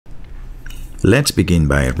Let's begin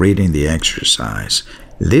by reading the exercise.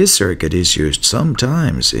 This circuit is used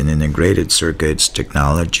sometimes in integrated circuits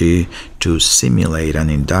technology to simulate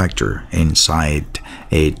an inductor inside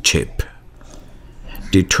a chip.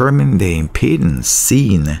 Determine the impedance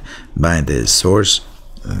seen by this source,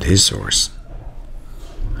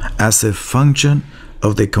 as a function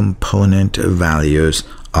of the component values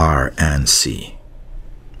R and C.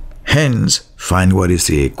 Hence, find what is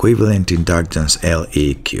the equivalent inductance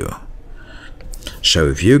LEQ. So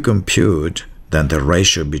if you compute that the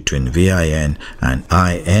ratio between VIN and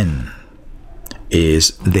IN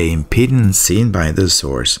is the impedance seen by the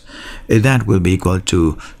source, that will be equal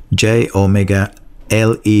to J omega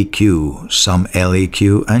LEQ, some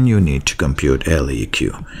LEQ, and you need to compute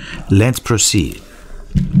LEQ. Let's proceed.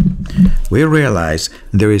 We realize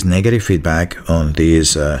there is negative feedback on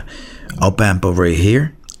this op-amp over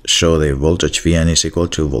here, so the voltage Vn is equal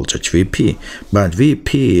to voltage Vp, but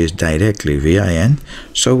Vp is directly Vin,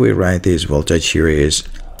 so we write this voltage here is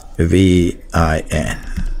Vin,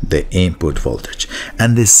 the input voltage.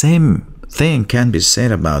 And the same thing can be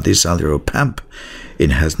said about this other op-amp. It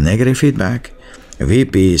has negative feedback.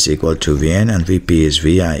 Vp is equal to Vn and Vp is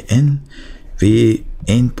Vin, V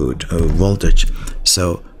input voltage.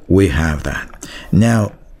 So we have that.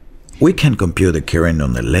 Now we can compute the current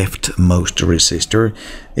on the leftmost resistor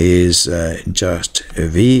is just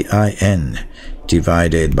Vin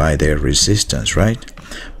divided by the resistance, right?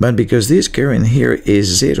 But because this current here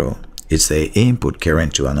is 0, it's the input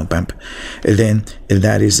current to an op-amp, then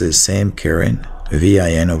that is the same current.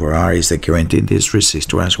 Vin over R is the current in this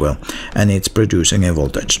resistor as well, and it's producing a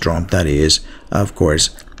voltage drop that is, of course,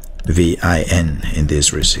 Vin in this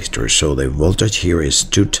resistor. So the voltage here is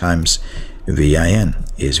 2 times Vin,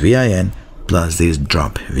 is Vin plus this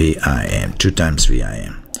drop Vin, 2 times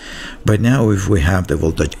Vin. But now if we have the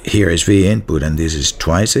voltage here is V input and this is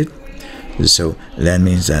twice it, so that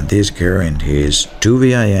means that this current is 2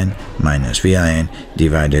 Vin minus Vin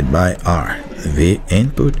divided by R, V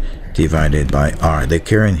input divided by R. The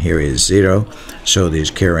current here is 0, so this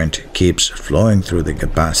current keeps flowing through the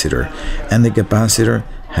capacitor, and the capacitor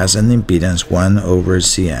has an impedance 1 over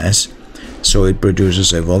Cs, so it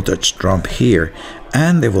produces a voltage drop here,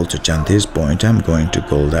 and the voltage at this point, I'm going to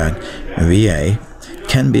call that VA,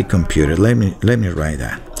 can be computed. Let me write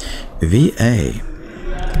that. VA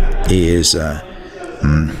is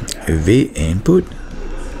V input,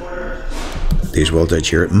 this voltage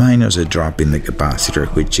here, minus a drop in the capacitor,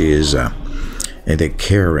 which is the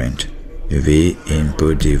current V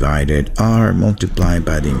input divided R multiplied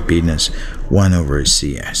by the impedance 1 over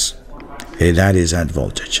Cs. That is at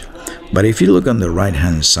voltage. But if you look on the right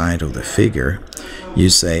hand side of the figure, you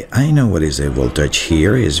say, I know what is the voltage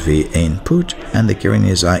here is V input and the current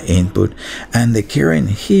is I input, and the current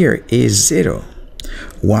here is 0.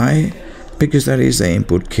 Why? Because that is the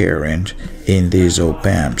input current in these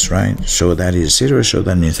op-amps, right? So that is 0, so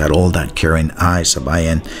that means that all that current I sub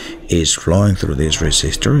IN is flowing through this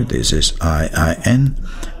resistor. This is IN,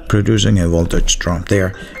 producing a voltage drop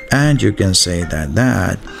there, and you can say that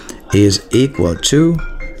that is equal to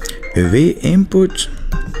V input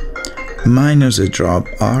minus a drop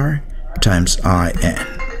R times IN.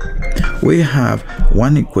 We have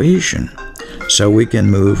one equation, so we can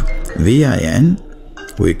move VIN,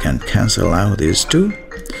 we can cancel out these two,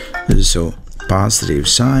 so positive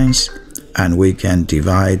signs, and we can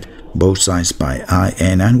divide both sides by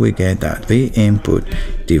IN, and we get that V input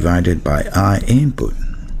divided by I input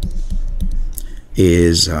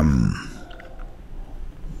is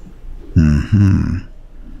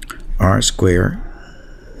R square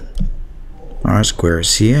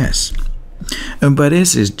Cs. But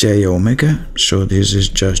this is J omega, so this is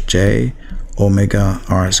just J omega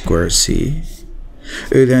R square C.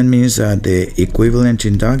 That means that the equivalent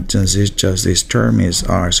inductance is just this term is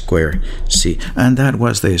R square C. And that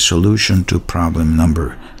was the solution to problem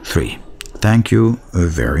number 3. Thank you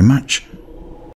very much.